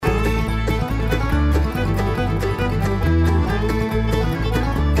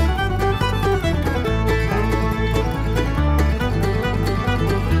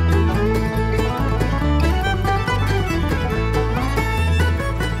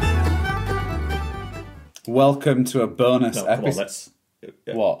Welcome to a bonus No, come on, episode. let's.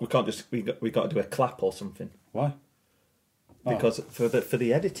 What? We can't just. We got to do a clap or something Why? because for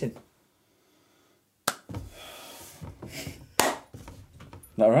the editing. Is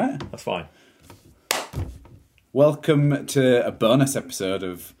that right? That's fine. Welcome to a bonus episode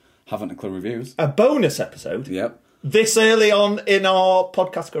of Haven't a Clue Reviews. A bonus episode. Yep. This early on in our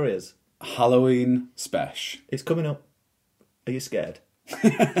podcast careers. Halloween Spesh. It's coming up. Are you scared?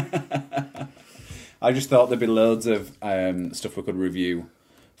 I just thought there'd be loads of stuff we could review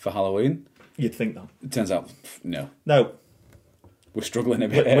for Halloween. You'd think that. It turns out, no. No, We're struggling a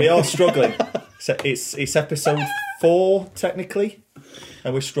bit. we are struggling. So it's episode 4 technically,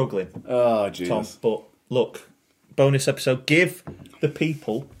 and we're struggling, Oh, Tom. Jesus. But look, bonus episode. Give the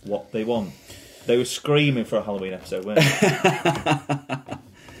people what they want. They were screaming for a Halloween episode, weren't they?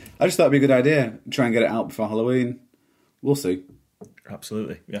 I just thought it'd be a good idea. Try and get it out before Halloween. We'll see.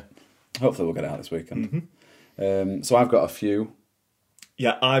 Absolutely, yeah. Hopefully we'll get it out this weekend. So I've got a few.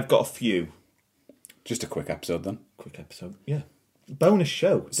 Yeah, I've got a few. Just a quick episode then. Quick episode, yeah. Bonus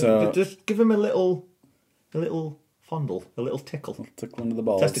show. So- Just give them a little fondle, a little tickle, Tickle under the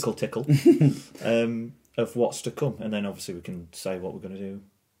balls. testicle tickle, of what's to come, and then obviously we can say what we're going to do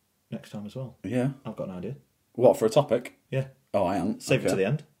next time as well. Yeah. I've got an idea. What, for a topic? Yeah, Oh, I am. save it to the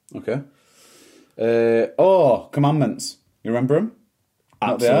end. Okay. Commandments. You remember them?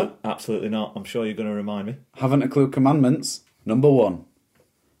 What they are? Absolutely not. I'm sure you're going to remind me. Haven't a clue commandments. Number 1.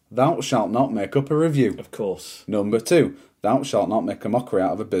 Thou shalt not make up a review. Of course. Number 2. Thou shalt not make a mockery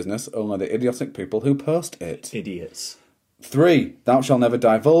out of a business, only the idiotic people who post it. Idiots. 3. Thou shalt never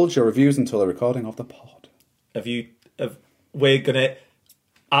divulge your reviews until the recording of the pod. We're going to...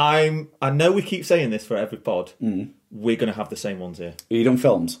 I know we keep saying this for every pod. We're going to have the same ones here. Are you done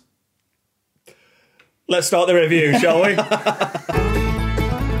films? Let's start the review, shall we?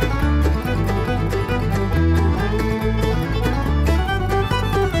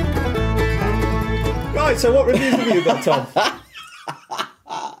 Right, so what reviews have you got, Tom?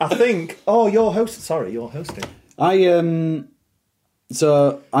 I think... Oh, you're hosting. Sorry, you're hosting.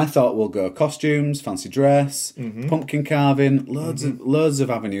 So I thought we'll go costumes, fancy dress, pumpkin carving, loads of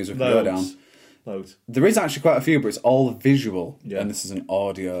avenues we can go down. Loads. There is actually quite a few, but it's all visual, Yeah. and this is an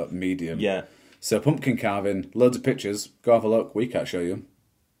audio medium. Yeah. So pumpkin carving, loads of pictures. Go have a look. We can't show you.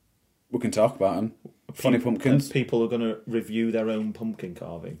 We can talk about them. Funny pumpkins. People are going to review their own pumpkin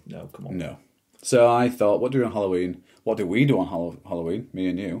carving. No, come on. No. So I thought, what do we do on Halloween? What do we do on Halloween? Me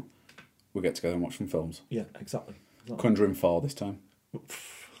and you. We get together and watch some films. Yeah, exactly. Conjuring 4 this time.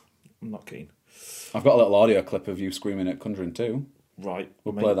 I'm not keen. I've got a little audio clip of you screaming at Conjuring 2. Right.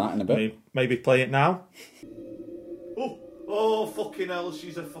 We'll play that in a bit. Maybe play it now. Oh, fucking hell,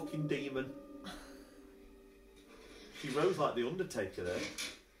 she's a fucking demon. She rose like the Undertaker there.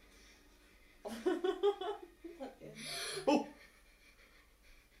 Oh!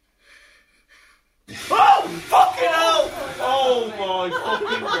 Oh, fucking hell! Oh my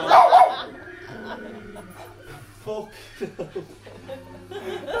fucking god! Fuck.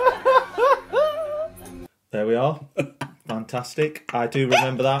 There we are. Fantastic. I do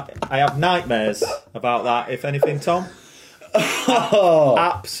remember that. I have nightmares about that, if anything, Tom.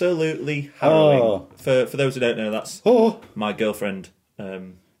 Absolutely harrowing. Oh. For those who don't know, that's Oh, my girlfriend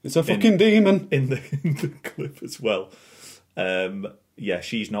it's a fucking demon. in the clip as well. Yeah,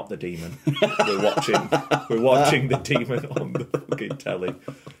 she's not the demon. We're watching the demon on the fucking telly.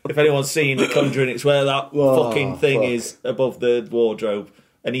 If anyone's seen The Conjuring, it's where that fucking thing is above the wardrobe.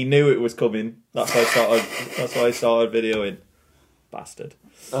 And he knew it was coming. That's why I started videoing. Bastard.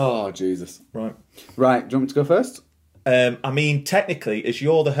 Oh, Jesus. Right. Right, do you want me to go first? I mean, technically, as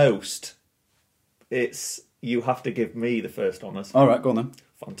you're the host, you have to give me the first honours. All right, go on then.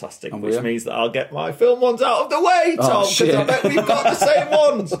 Fantastic. And Which we are? means that I'll get my film ones out of the way, Tom, because shit. I bet we've got the same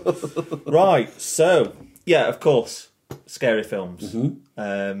ones. Right, so, yeah, of course, scary films.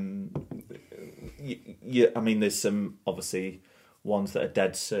 I mean, there's some, obviously, ones that are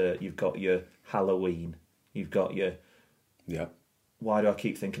dead cert. You've got your Halloween. You've got your... Yeah. Why do I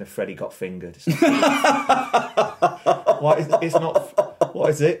keep thinking of Freddy Got Fingered? It's not... What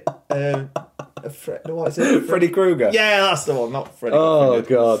is it? What is it? Freddy Krueger? Yeah, that's the one, not Freddy. Oh,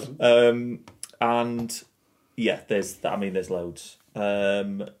 God. And yeah, there's loads.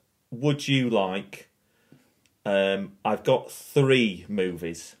 Would you like? I've got 3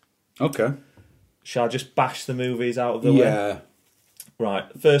 movies. Okay. Shall I just bash the movies out of the way? Yeah. Right.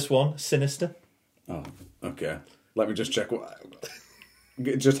 First one, Sinister. Oh, okay. Let me just check what...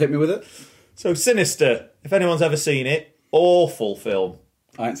 Just hit me with it. So Sinister, if anyone's ever seen it, awful film.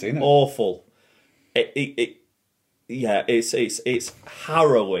 I ain't seen it. Awful. It's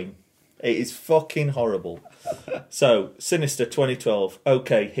harrowing. It is fucking horrible. So, Sinister 2012.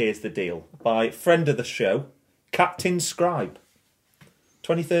 Okay, here's the deal. By friend of the show, Captain Scribe.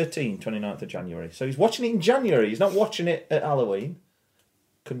 2013, 29th of January. So he's watching it in January. He's not watching it at Halloween.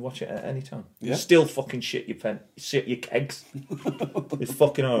 Can watch it at any time. Yeah. Still fucking shit your kegs. It's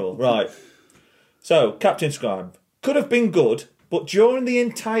fucking horrible. Right. So, Captain Scribe. Could have been good, but during the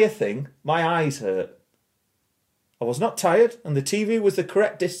entire thing, my eyes hurt. I was not tired, and the TV was the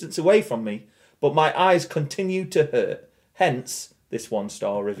correct distance away from me, but my eyes continued to hurt. Hence, this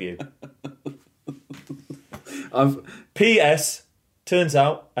 1-star review. P.S. Turns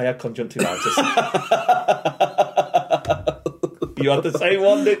out I had conjunctivitis. You had the same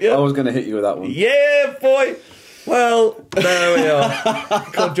one, didn't you? I was going to hit you with that one. Yeah, boy. Well, there we are.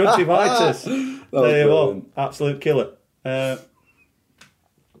 Conjunctivitis. There you are. Absolute killer.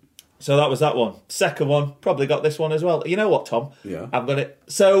 So that was that one. Second one, probably got this one as well. You know what, Tom? Yeah. I've got it.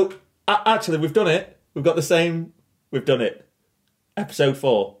 So, actually, we've done it. We've got the same. We've done it. Episode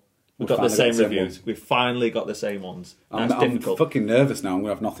 4. We've got the same reviews. We've finally got the same ones. I'm difficult. fucking nervous now. I'm going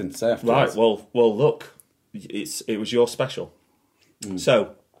to have nothing to say after Right, this. well, look. It was your special.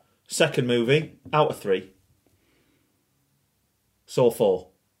 So, second movie, out of 3. Saw 4.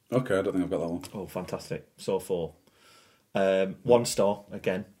 Okay, I don't think I've got that one. Oh, fantastic. Saw 4. 1 star,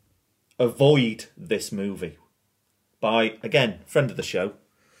 again. Avoid this movie. By, again, friend of the show,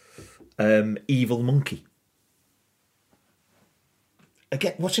 Evil Monkey.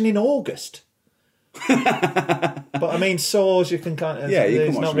 Again, watching in August. But I mean, Saws, you can kind of... Yeah, you can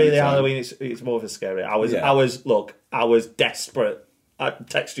it's watch not them really anytime. Halloween, it's more of a scary. I was desperate. I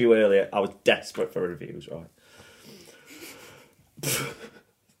texted you earlier, I was desperate for reviews, right?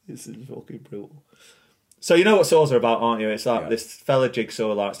 This is fucking brutal. So you know what Saws are about, aren't you? It's like this fella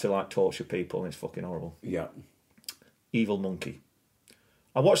Jigsaw likes to like torture people, and it's fucking horrible. Yeah. Evil Monkey.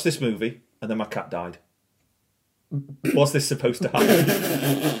 I watched this movie, and then my cat died. Was this supposed to happen?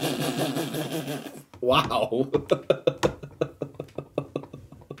 Wow.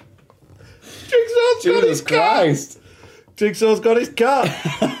 Jigsaw's got his Jesus Christ. cat. Jigsaw's got his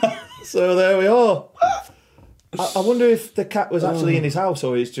cat. So there we are. I wonder if the cat was actually in his house,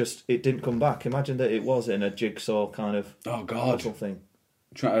 or it didn't come back. Imagine that it was in a Jigsaw kind of Oh, God. puzzle thing.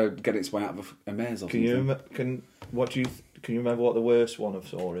 Trying to get its way out of a maze or Can you something. can you remember what the worst one of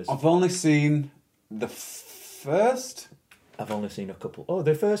Saw is? I've only seen the first. I've only seen a couple. Oh,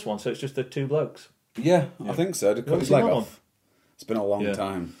 the first one. So it's just the 2 blokes. Yeah, I think so. To cut his seen leg that off. It's been a long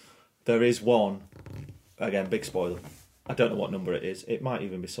time. There is one. Again, big spoiler. I don't know what number it is. It might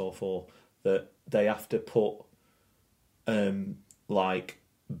even be Saw 4. That they have to put like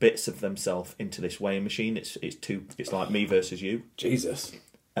bits of themselves into this weighing machine. It's like me versus you. Jesus.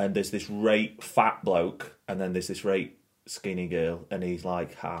 And there's this rate fat bloke, and then there's this rate skinny girl, and he's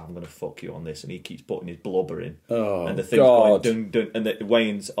like, I'm going to fuck you on this, and he keeps putting his blubber in. Oh, and the thing's God. going, dun, dun, and the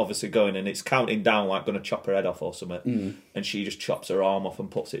weighing's obviously going, and it's counting down like going to chop her head off or something. And she just chops her arm off and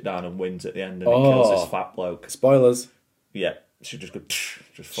puts it down and wins at the end, and it kills this fat bloke. Spoilers. Yeah, she just goes,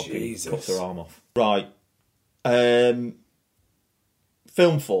 just fucking Jesus. cuts her arm off. Right. Film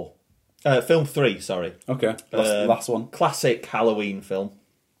 3, sorry. Okay, last one. Classic Halloween film.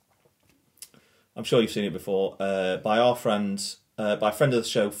 I'm sure you've seen it before. By our friends, by friend of the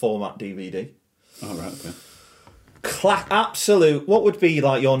show, Format DVD. Oh, right, okay. Absolute. What would be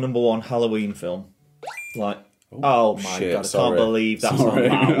like your number 1 Halloween film? Like, oh my shit, God, I sorry. can't believe that's Sorry.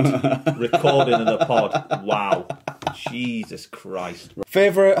 not loud. Recording of the pod. Wow. Jesus Christ.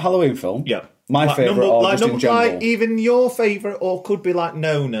 Favourite Halloween film? Yeah. My Like favourite, or just in general? Like even your favourite, or could be like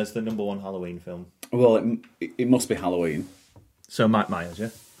known as the number 1 Halloween film. Well, it must be Halloween. So Mike Myers, yeah?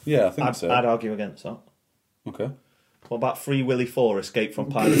 Yeah, I think so. I'd argue against that. Okay. What about Free Willy 4, Escape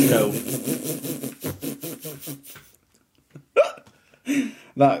from Pirate's Cove?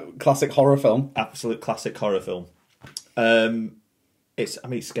 That classic horror film. Absolute classic horror film. It's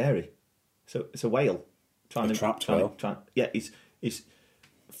scary. So it's a whale. Trapped whale. Yeah, it's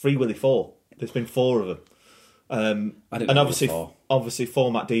Free Willy 4. There's been 4 of them. I didn't And know obviously, before.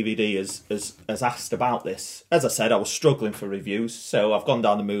 Format DVD has asked about this. As I said, I was struggling for reviews, so I've gone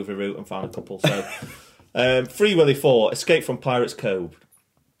down the movie route and found a couple. So, Free Willy 4, Escape from Pirate's Cove.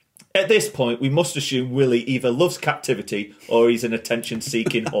 At this point, we must assume Willy either loves captivity or he's an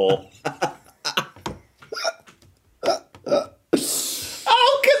attention-seeking whore.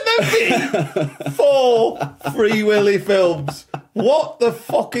 How can there be 4 Free Willy films? What the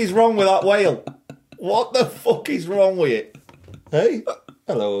fuck is wrong with that whale? What the fuck is wrong with it? Hey?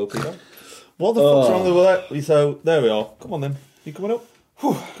 Hello, Peter. What the fuck's wrong with that? So, there we are. Come on then. You coming up?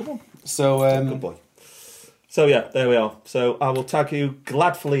 Come on. So, Good boy. So yeah, there we are. So I will tag you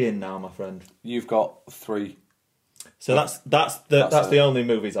gladfully in now, my friend. You've got 3. So that's the only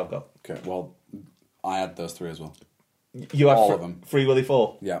movies I've got. Okay, well, I had those 3 as well. You had All of them. Free Willy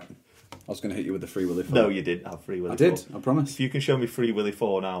 4? Yeah. I was going to hit you with the Free Willy 4. No, you didn't have Free Willy 4. I did, I promise. If you can show me Free Willy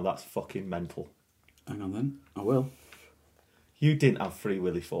 4 now, that's fucking mental. Hang on then, I will. You didn't have Free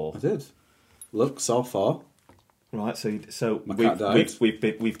Willy 4. I did. Look, saw 4. Right, so My cat died.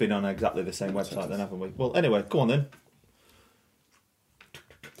 we've been on exactly the same website then, haven't we? Well, anyway, go on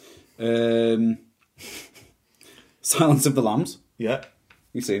then. Silence of the Lambs. Yeah,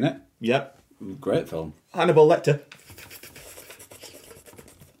 You seen it? yeah. Great film. Hannibal Lecter.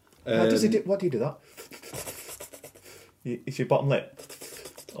 How does he do? Why do you do that? Is your bottom lip?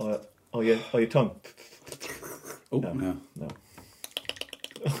 Or your tongue? Oh, No. no. No.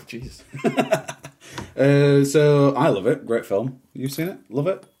 Oh, Jesus. So, I love it. Great film. You've seen it? Love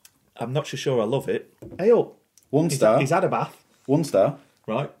it? I'm not so sure I love it. Hey, up. 1 star. He's had a bath. 1 star.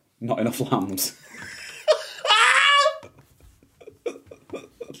 Right. Not enough lambs.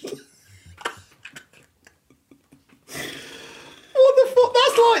 What the fuck?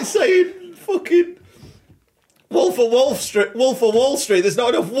 That's like saying fucking Wolf of Wall Street. There's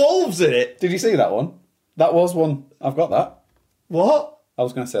not enough wolves in it. Did you see that one? That was one. I've got that. What? I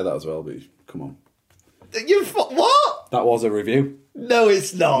was going to say that as well, but come on. What? That was a review. No,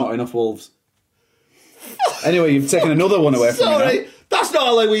 it's Not not. enough wolves. Anyway, you've taken another one away from me Sorry, that's not a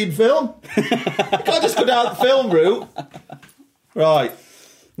Halloween film. You can't just go down the film route. Right.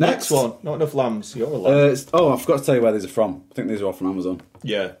 Next one. Not enough lambs. You're a lamb. I forgot to tell you where these are from. I think these are all from Amazon.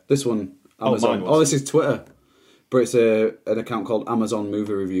 Yeah. This one, Amazon. mine was. This is Twitter. But it's an account called Amazon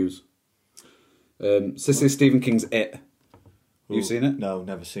Movie Reviews. This is Stephen King's It. You seen it? No,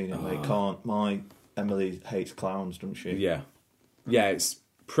 never seen it, mate. Can't. My Emily hates clowns, doesn't she? Yeah. Yeah, it's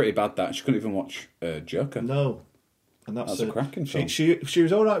pretty bad that. She couldn't even watch Joker. No. And that's a cracking film. She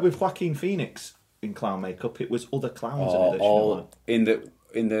was all right with Joaquin Phoenix in clown makeup. It was other clowns in it that she didn't All like.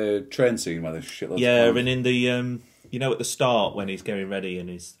 in the train scene where there's shitloads Yeah, of and in the at the start when he's getting ready and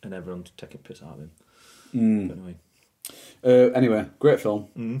everyone's taking piss out of him. But anyway. Anyway, great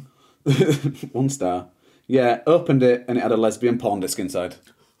film. 1 star. Yeah, opened it and it had a lesbian porn disc inside.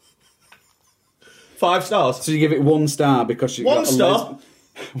 5 stars. So you give it 1 star because you 1 got star?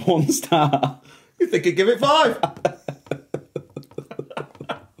 1 star. You think I'd give it 5?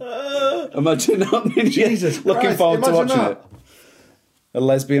 Imagine that. Jesus looking Christ, forward to imagine watching that. it. A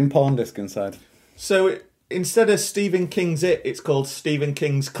lesbian porn disc inside. So instead of Stephen King's It, it's called Stephen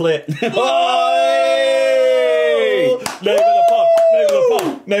King's Clit. Name of the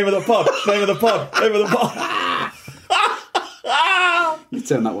pod. Name of the pod. Name of the pod. Name of the pod. Name of the pod. You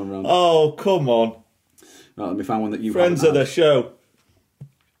turn that one round. Oh, come on. Right, let me find one that you Friends of haven't the show.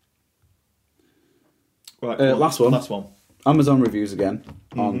 Right, had. Last one. Last one. Amazon reviews again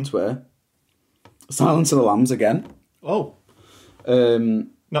on Twitter. Silence of the Lambs again. Oh,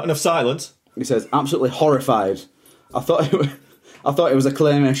 Um, not enough silence. he says, absolutely horrified. I thought it was a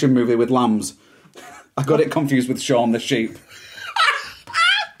claymation movie with lambs. I got it confused with Shaun the Sheep.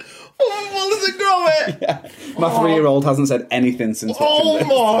 Wallace and Gromit. My 3-year-old hasn't said anything since watching this.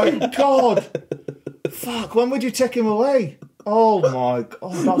 Oh my god! Fuck! When would you take him away? Oh my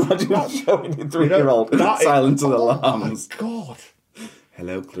god! That's Showing your 3-year-old Silence of the Lambs. Oh my god!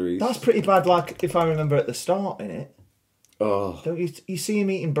 Hello, Clarice. That's pretty bad. Like if I remember at the start in it, Oh, don't you see him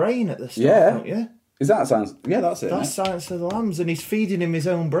eating brain at the start? Yeah. Don't you? is that sounds? Yeah, that's it. That's Isn't it? Silence of the Lambs, and he's feeding him his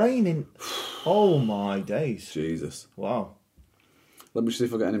own brain. In oh my days! Jesus. Wow. Let me see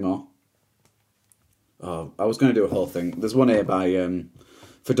if I get any more. Oh, I was going to do a whole thing. There's one here by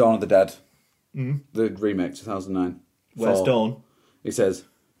for Dawn of the Dead, the remake 2009. Where's For- Dawn? He says,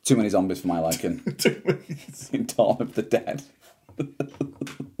 "Too many zombies for my liking." In Dawn of the Dead.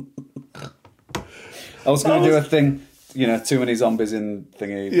 I was going to do a thing, too many zombies in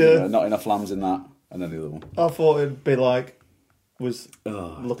thingy, Yeah. not enough lambs in that, and then the other one. I thought it'd be like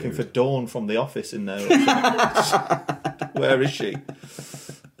Oh, looking for Dawn from The Office in there. Where is she?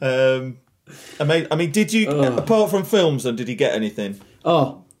 I mean, did you apart from films? Then did you get anything?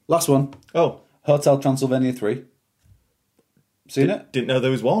 Oh, last one. Oh, Hotel Transylvania 3. Seen it? didn't know there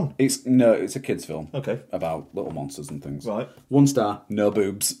was one. It's a kids' film. Okay. About little monsters and things. Right. 1 star, no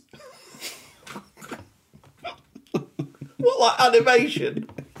boobs. What, like animation?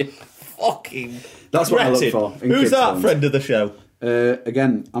 Fucking. That's what I look cretin. for in Who's kids' that films. friend of the show?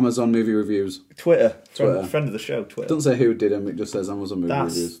 Again, Amazon Movie Reviews. Twitter. Twitter. Friend of the show. Twitter. Doesn't say who did them, it just says Amazon Movie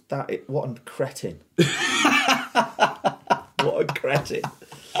Reviews. What a cretin. What a cretin.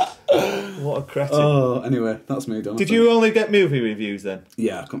 What a cretin. Oh, anyway, that's me done. Did you only get movie reviews then?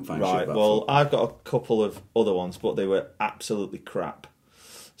 Yeah, I couldn't find shit Right, about well, football. I've got a couple of other ones, but they were absolutely crap.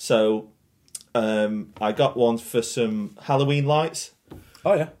 So, I got one for some Halloween lights.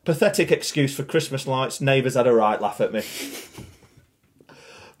 Oh, yeah. Pathetic excuse for Christmas lights. Neighbours had a right laugh at me.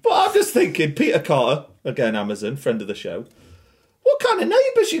 But I'm just thinking, Peter Carter, again Amazon, friend of the show. What kind of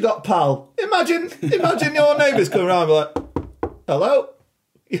neighbours you got, pal? Imagine your neighbours coming around and be like, hello?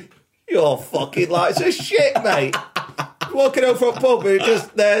 Your fucking lights are shit, mate. Walking over from a pub and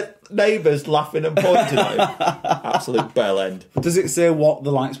just their neighbours laughing and pointing at him. Absolute bell end. Does it say what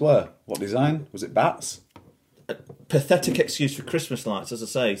the lights were? What design? Was it bats? Pathetic excuse for Christmas lights, as I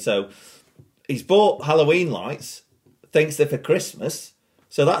say. So he's bought Halloween lights, thinks they're for Christmas.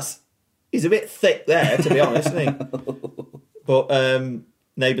 So he's a bit thick there, to be honest, isn't he? But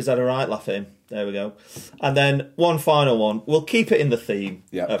neighbours had a right laugh at him. There we go. And then one final one. We'll keep it in the theme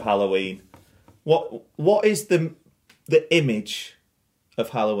of Halloween. What is the image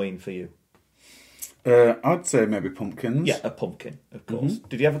of Halloween for you? I'd say maybe pumpkins. Yeah, a pumpkin, of course.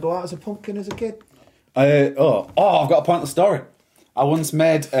 Did you ever go out as a pumpkin as a kid? I've got a pointless story. I once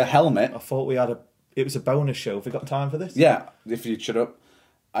made a helmet. I thought it was a bonus show. Have we got time for this? Yeah, if you'd shut up.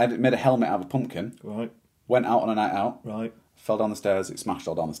 I made a helmet out of a pumpkin. Right. Went out on a night out. Right. Fell down the stairs. It smashed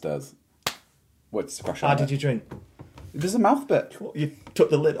all down the stairs. Wait to crash. How did you drink? There's a mouth bit. What, you took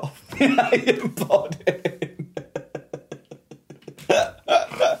the lid off. You poured it in.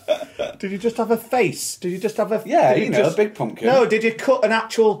 Did you just have a face? Did you just have a... Yeah, did a big pumpkin. No, did you cut an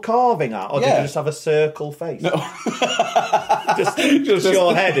actual carving out? Or did Yeah. you just have a circle face? No. just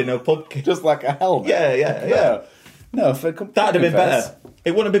your head in a pumpkin. Just like a helmet. Yeah. No, for That'd have been better.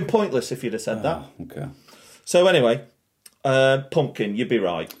 It wouldn't have been pointless if you'd have said that. Okay. So anyway, pumpkin, you'd be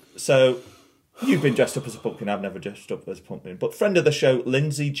right. So you've been dressed up as a pumpkin. I've never dressed up as a pumpkin. But friend of the show,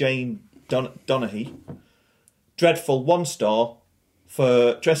 Lindsay Jane Donaghy, dreadful 1 star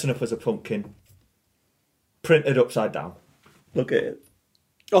for dressing up as a pumpkin, printed upside down. Look at it.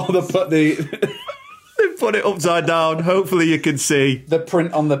 Oh, they Put it upside down. Hopefully you can see. the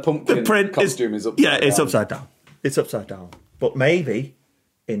print on the pumpkin The print costume is upside down. it's upside down. It's upside down. But maybe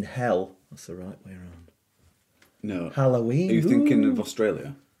in hell, that's the right way around. No. Halloween. Are you thinking of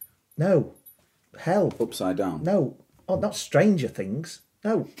Australia? No. Hell. Upside down? No. Oh, not Stranger Things.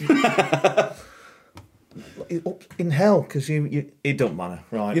 No. In hell, because it don't matter,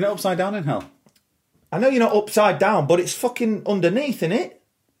 right? You're not upside down in hell? I know you're not upside down, but it's fucking underneath, innit?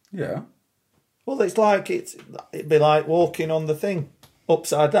 Yeah. Well, it'd be like walking on the thing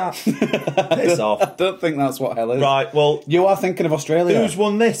upside down. Piss off. I don't think that's what hell is. Right, well, You are thinking of Australia. who's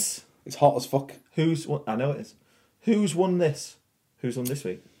won this? It's hot as fuck. Who's won? I know it is. Who's won this? Who's won this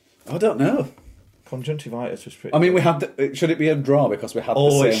week? I don't know. Conjunctivitis was pretty. I mean, we had. Should it be a draw because we had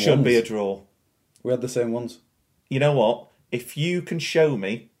the same it should ones? be a draw. We had the same ones. You know what? If you can show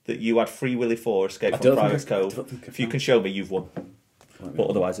me that you had Free Willy 4 Escape from don't think Pirates I- I Cove, don't think I if you can. can show me, you've won. But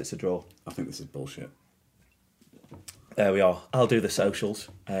otherwise, it's a draw. I think this is bullshit. There we are. I'll do the socials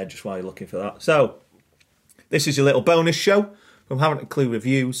just while you're looking for that. So, this is your little bonus show from Haven't a Clue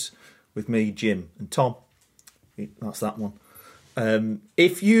Reviews with me, Jim, and Tom. That's that one.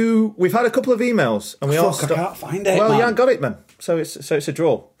 We've had a couple of emails, and we all Fuck, I can't find it, Well, man. you haven't got it, man. So it's a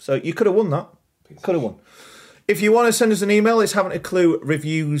draw. So you could have won that. Could have won. If you want to send us an email, it's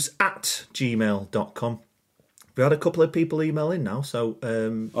haven'tacluereviews@gmail.com. We had a couple of people email in now, so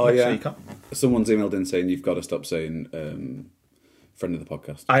make sure you can. Someone's emailed in saying you've got to stop saying friend of the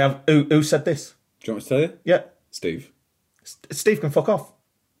podcast. I have. Who said this? Do you want me to tell you? Yeah, Steve. Steve can fuck off.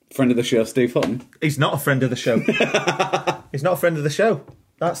 Friend of the show, Steve Hutton. He's not a friend of the show. He's not a friend of the show.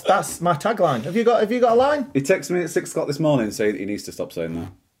 That's my tagline. Have you got a line? He texted me at 6 o'clock this morning saying he needs to stop saying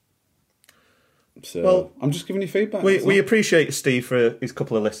that. So Well, I'm just giving you feedback. We appreciate Steve for his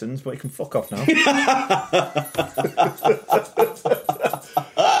couple of listens, but he can fuck off now.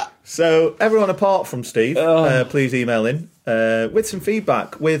 So everyone apart from Steve, please email in with some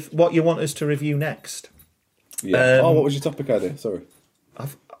feedback with what you want us to review next. Yeah. What was your topic idea? Sorry.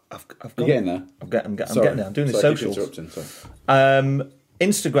 I've got You're getting there. I'm getting there. I'm doing the Sorry, socials. keep interrupting, sorry.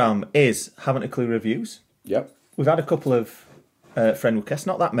 Instagram is Haven't a Clue Reviews. Yep. We've had a couple of friend requests,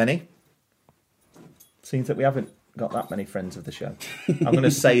 not that many. Seems that we haven't got that many friends of the show. I'm going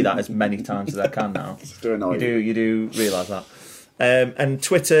to say that as many times as I can now. Do annoy You do realise that. And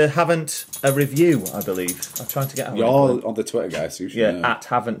Twitter, Haven't a Review, I believe. I'm trying to get out. You're all on the Twitter, guys. So you should Yeah, know. at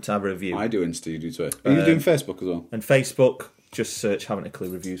Haven't a Review. I do Insta, you do Twitter. Are you doing Facebook as well? And Facebook, just search Haven't a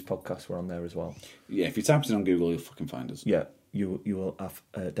Clue Reviews podcast. We're on there as well. Yeah, if you type it in on Google, you'll fucking find us. Yeah, you will have,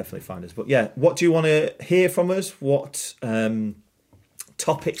 definitely find us. But yeah, what do you want to hear from us? What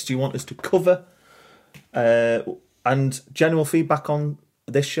topics do you want us to cover? And general feedback on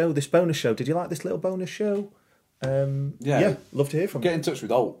this show, this bonus show. Did you like this little bonus show? Yeah, love to hear from you. Get in touch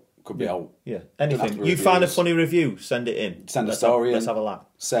with Alt. Could be Alt. Yeah, anything. You find a funny review, send it in. Send a story. Let's have a laugh.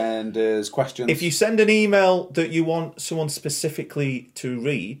 Send us questions. If you send an email that you want someone specifically to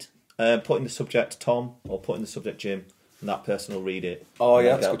read, put in the subject Tom or put in the subject Jim, and that person will read it. Oh,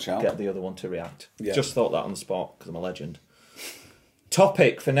 yeah, that's a good shout. Get the other one to react. Yeah. Just thought that on the spot because I'm a legend.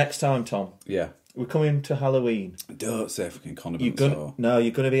 Topic for next time, Tom. Yeah. We're coming to Halloween. Don't say fucking condiments. No,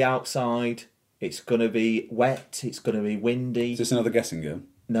 you're going to be outside. It's going to be wet. It's going to be windy. Is this another guessing game?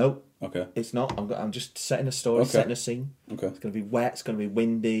 No. Okay. It's not. I'm just setting a story, setting a scene. Okay. It's going to be wet. It's going to be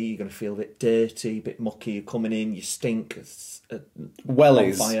windy. You're going to feel a bit dirty, a bit mucky. You're coming in. You stink.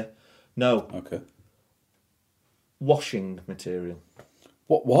 Wellies. On fire. No. Okay. Washing material.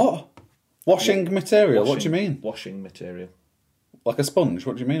 What? Washing material? What do you mean? Washing material. Like a sponge?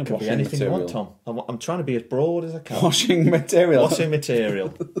 What do you mean? Could washing be anything material? you want, Tom. I'm trying to be as broad as I can. Washing material. Washing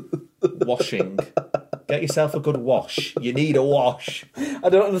material. Washing. Get yourself a good wash. You need a wash. I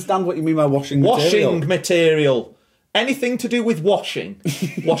don't understand what you mean by washing material. Washing material. Anything to do with washing.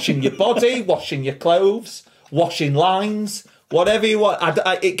 Washing your body, washing your clothes, washing lines, whatever you want.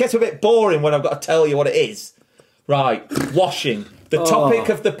 It gets a bit boring when I've got to tell you what it is. Right, washing. The topic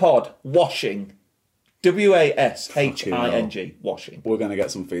of the pod, washing. WASHING. Washing. We're going to get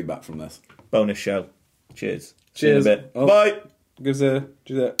some feedback from this. Bonus show. Cheers. Cheers. See you in a bit. Oh. Bye. Give us a...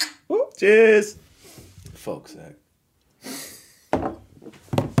 Cheers. Fuck's sake.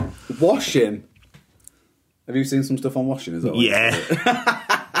 Washing. Have you seen some stuff on washing? Is that what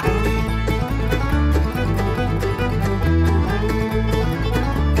Yeah.